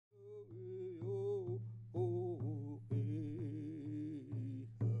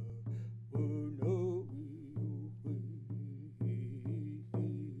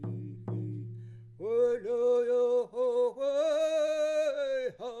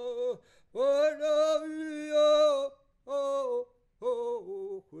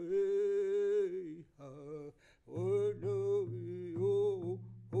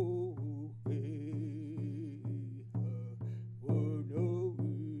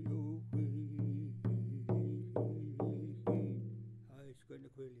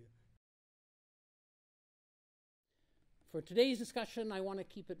For today's discussion, I want to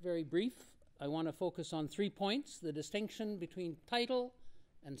keep it very brief. I want to focus on 3 points: the distinction between title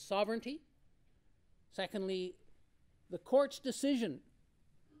and sovereignty. Secondly, the court's decision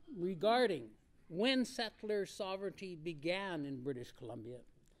regarding when settler sovereignty began in British Columbia.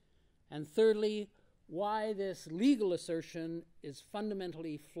 And thirdly, why this legal assertion is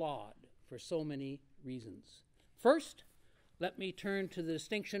fundamentally flawed for so many reasons. First, let me turn to the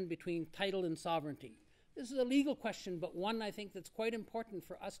distinction between title and sovereignty. This is a legal question, but one I think that's quite important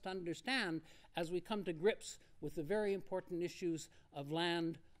for us to understand as we come to grips with the very important issues of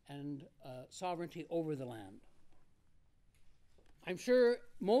land and sovereignty over the land. I'm sure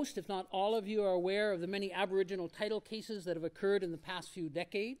most, if not all of you, are aware of the many Aboriginal title cases that have occurred in the past few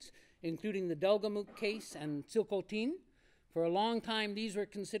decades, including the Delgamuukw case and Tsilhqot'in. For a long time, these were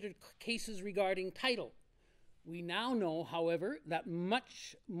considered cases regarding title. We now know, however, that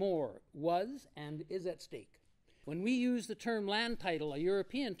much more was and is at stake. When we use the term land title, a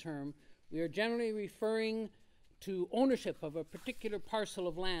European term, we are generally referring to ownership of a particular parcel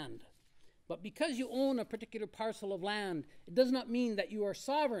of land. But because you own a particular parcel of land, it does not mean that you are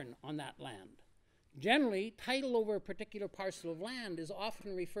sovereign on that land. Generally, title over a particular parcel of land is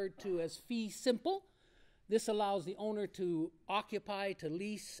often referred to as fee simple. This allows the owner to occupy, to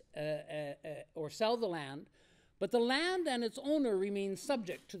lease, or sell the land, but the land and its owner remain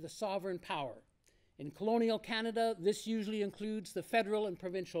subject to the sovereign power. In colonial Canada, this usually includes the federal and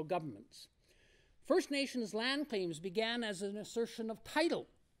provincial governments. First Nations land claims began as an assertion of title,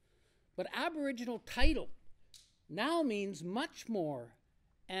 but Aboriginal title now means much more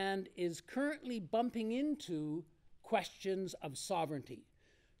and is currently bumping into questions of sovereignty.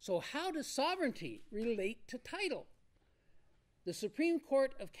 So how does sovereignty relate to title? The Supreme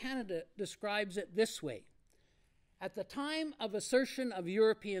Court of Canada describes it this way. At the time of assertion of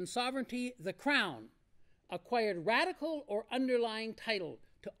European sovereignty, the Crown acquired radical or underlying title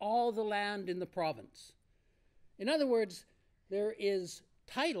to all the land in the province. In other words, there is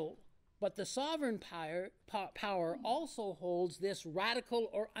title, but the sovereign power also holds this radical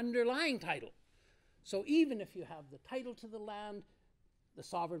or underlying title. So even if you have the title to the land, the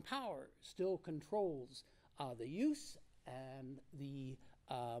sovereign power still controls the use and the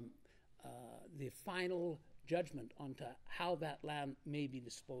final judgment onto how that land may be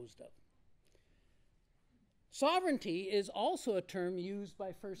disposed of. Sovereignty is also a term used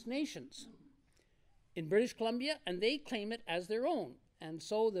by First Nations in British Columbia, and they claim it as their own. And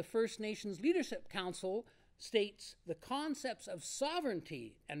so the First Nations Leadership Council states the concepts of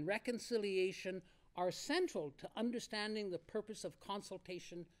sovereignty and reconciliation are central to understanding the purpose of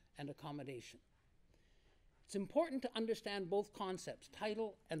consultation and accommodation. It's important to understand both concepts,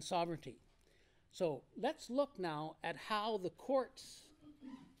 title and sovereignty. So let's look now at how the courts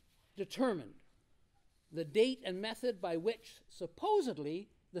determined the date and method by which supposedly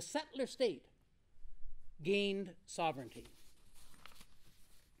the settler state gained sovereignty.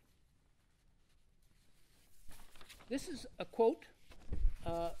 This is a quote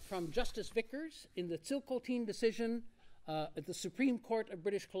from Justice Vickers in the Tsilhqot'in decision at the Supreme Court of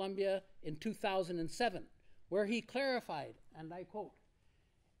British Columbia in 2007, where he clarified, and I quote,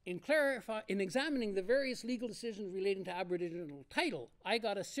 in examining the various legal decisions relating to Aboriginal title, I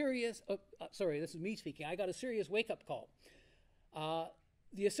got a serious, this is me speaking, I got a serious wake-up call.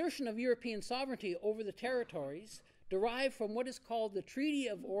 The assertion of European sovereignty over the territories derived from what is called the Treaty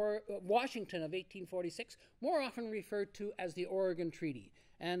of Washington of 1846, more often referred to as the Oregon Treaty.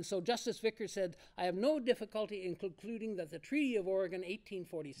 And so Justice Vickers said, I have no difficulty in concluding that the Treaty of Oregon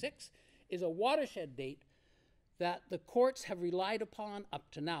 1846 is a watershed date that the courts have relied upon up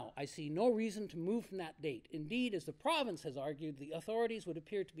to now. I see no reason to move from that date. Indeed, as the province has argued, the authorities would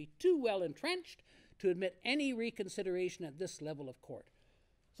appear to be too well entrenched to admit any reconsideration at this level of court.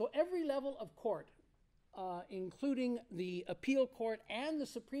 So every level of court, including the Appeal Court and the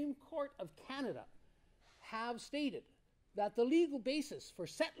Supreme Court of Canada, have stated that the legal basis for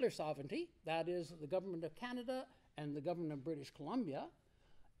settler sovereignty, that is the Government of Canada and the Government of British Columbia,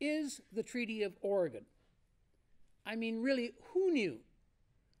 is the Treaty of Oregon. I mean, really, who knew?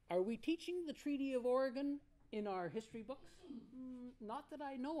 Are we teaching the Treaty of Oregon in our history books? Not that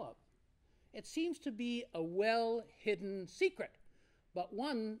I know of. It seems to be a well-hidden secret, but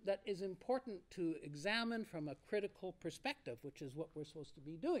one that is important to examine from a critical perspective, which is what we're supposed to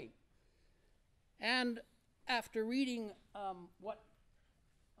be doing. And after reading what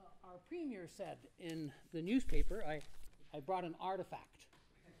our Premier said in the newspaper, I brought an artifact.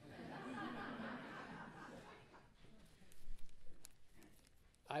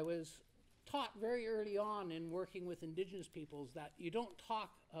 I was taught very early on in working with Indigenous peoples that you don't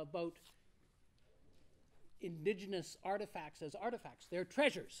talk about indigenous artifacts as artifacts. They're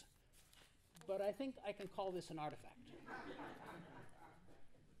treasures. But I think I can call this an artifact.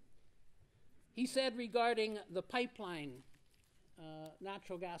 He said regarding the pipeline,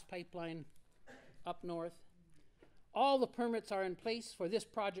 natural gas pipeline up north, all the permits are in place for this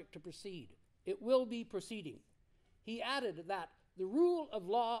project to proceed. It will be proceeding. He added that the rule of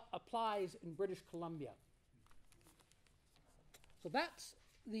law applies in British Columbia. So that's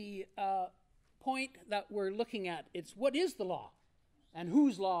the point that we're looking at. It's what is the law and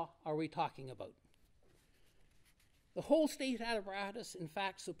whose law are we talking about? The whole state apparatus, in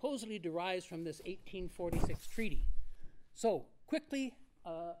fact, supposedly derives from this 1846 treaty. So, quickly,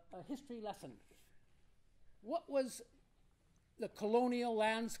 a history lesson. What was the colonial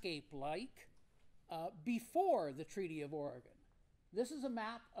landscape like before the Treaty of Oregon? This is a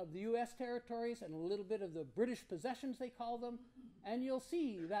map of the U.S. territories and a little bit of the British possessions, they call them, and you'll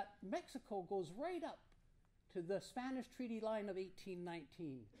see that Mexico goes right up to the Spanish treaty line of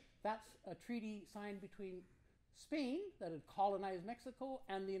 1819. That's a treaty signed between Spain, that had colonized Mexico,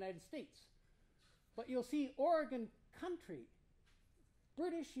 and the United States. But you'll see Oregon country,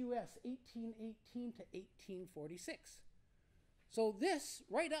 British U.S. 1818 to 1846. So this,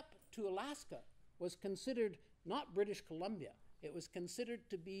 right up to Alaska, was considered not British Columbia. It was considered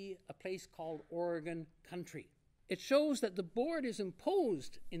to be a place called Oregon country. It shows that the board is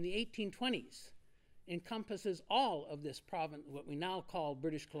imposed in the 1820s, encompasses all of this province, what we now call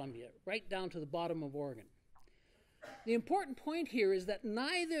British Columbia, right down to the bottom of Oregon. The important point here is that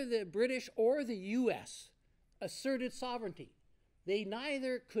neither the British or the U.S. asserted sovereignty. They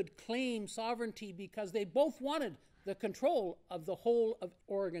neither could claim sovereignty because they both wanted the control of the whole of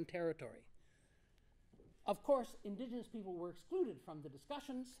Oregon Territory. Of course, Indigenous people were excluded from the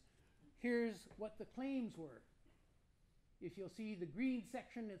discussions. Here's what the claims were. If you'll see the green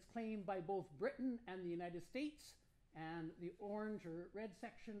section, it's claimed by both Britain and the United States, and the orange or red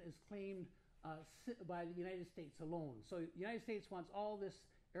section is claimed by the United States alone. So the United States wants all this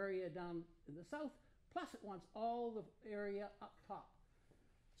area down in the south, plus it wants all the area up top.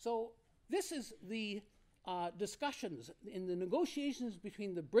 So this is the discussions in the negotiations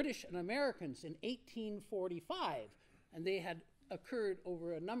between the British and Americans in 1845, and they had occurred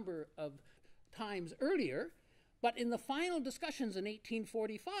over a number of times earlier. But in the final discussions in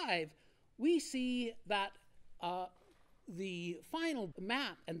 1845, we see that the final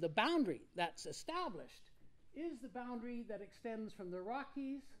map and the boundary that's established is the boundary that extends from the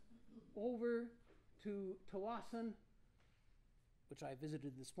Rockies over to Tawasin, which I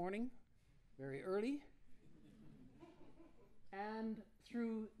visited this morning, very early, and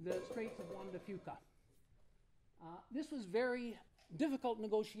through the Straits of Juan de Fuca. This was very difficult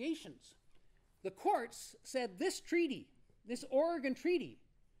negotiations. The courts said this treaty, this Oregon Treaty,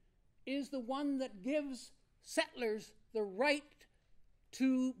 is the one that gives settlers the right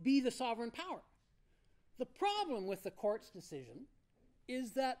to be the sovereign power. The problem with the court's decision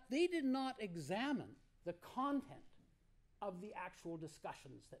is that they did not examine the content of the actual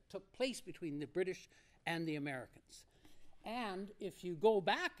discussions that took place between the British and the Americans. And if you go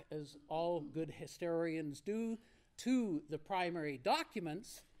back, as all good historians do, to the primary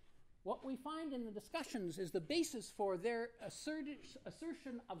documents, what we find in the discussions is the basis for their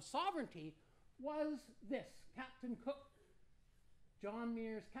assertion of sovereignty was this: Captain Cook, John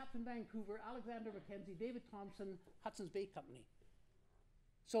Mears, Captain Vancouver, Alexander Mackenzie, David Thompson, Hudson's Bay Company.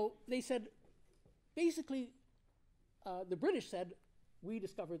 So they said, basically, the British said, we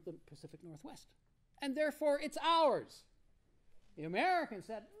discovered the Pacific Northwest, and therefore it's ours. The Americans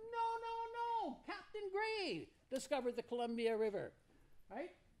said, no, Captain Gray discovered the Columbia River, right?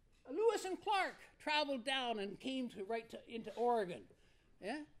 Lewis and Clark traveled down and came into Oregon.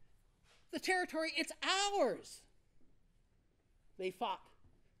 Yeah? The territory, it's ours. They fought.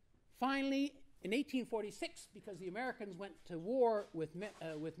 Finally, in 1846, because the Americans went to war with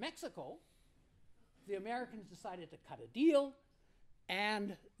Mexico, the Americans decided to cut a deal,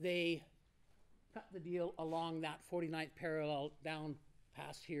 and they cut the deal along that 49th parallel down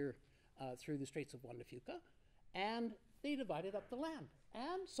past here through the Straits of Juan de Fuca, and they divided up the land.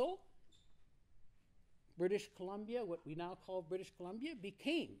 And so British Columbia, what we now call British Columbia,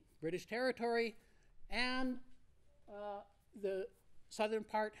 became British territory, and the southern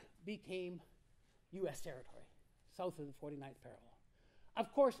part became U.S. territory, south of the 49th parallel.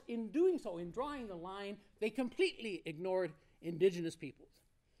 Of course, in doing so, in drawing the line, they completely ignored Indigenous peoples.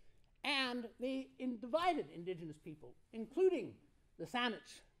 And they divided Indigenous people, including the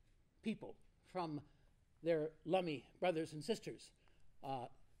Saanich people from their Lummi brothers and sisters,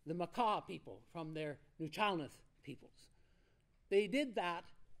 the Makah people from their Nuchalnuth peoples. They did that,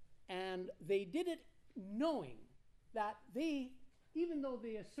 and they did it knowing that they, even though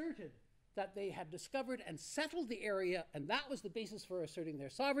they asserted that they had discovered and settled the area and that was the basis for asserting their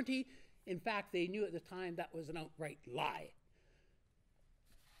sovereignty, in fact, they knew at the time that was an outright lie.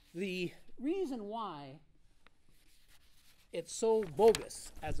 The reason why it's so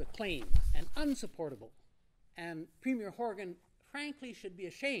bogus as a claim and unsupportable, and Premier Horgan frankly should be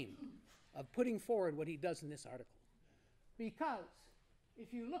ashamed of putting forward what he does in this article. Because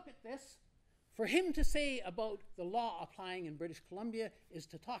if you look at this, for him to say about the law applying in British Columbia is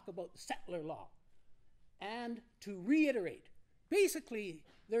to talk about the settler law and to reiterate. Basically,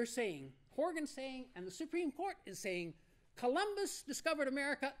 they're saying, Horgan's saying, and the Supreme Court is saying, Columbus discovered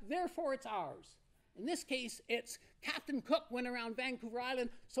America, therefore it's ours. In this case, it's Captain Cook went around Vancouver Island,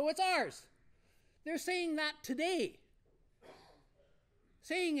 so it's ours. They're saying that today.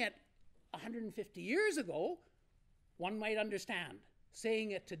 Saying it 150 years ago, one might understand.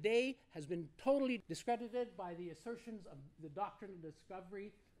 Saying it today has been totally discredited by the assertions of the doctrine of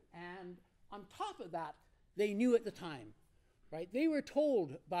discovery, and on top of that, they knew at the time, right? They were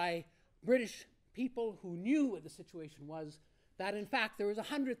told by British people who knew what the situation was that in fact there was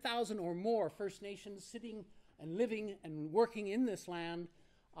 100,000 or more First Nations sitting and living and working in this land,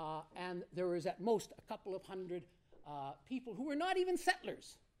 and there was at most a couple of hundred people who were not even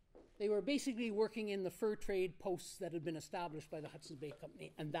settlers. They were basically working in the fur trade posts that had been established by the Hudson's Bay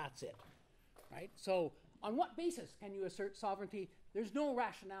Company, and that's it, right? So on what basis can you assert sovereignty? There's no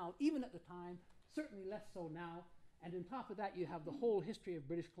rationale, even at the time, certainly less so now. And on top of that, you have the whole history of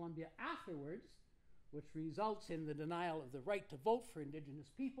British Columbia afterwards, which results in the denial of the right to vote for Indigenous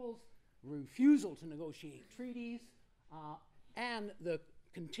peoples, refusal to negotiate treaties, and the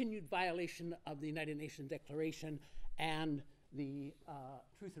continued violation of the United Nations Declaration and the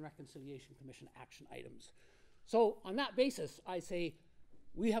Truth and Reconciliation Commission action items. So on that basis, I say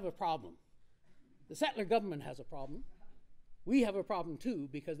we have a problem. The settler government has a problem. We have a problem too,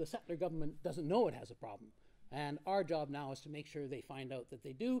 because the settler government doesn't know it has a problem. And our job now is to make sure they find out that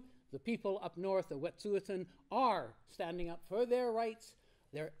they do. The people up north, the Wet'suwet'en, are standing up for their rights,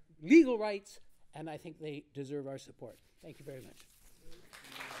 their legal rights, and I think they deserve our support. Thank you very much.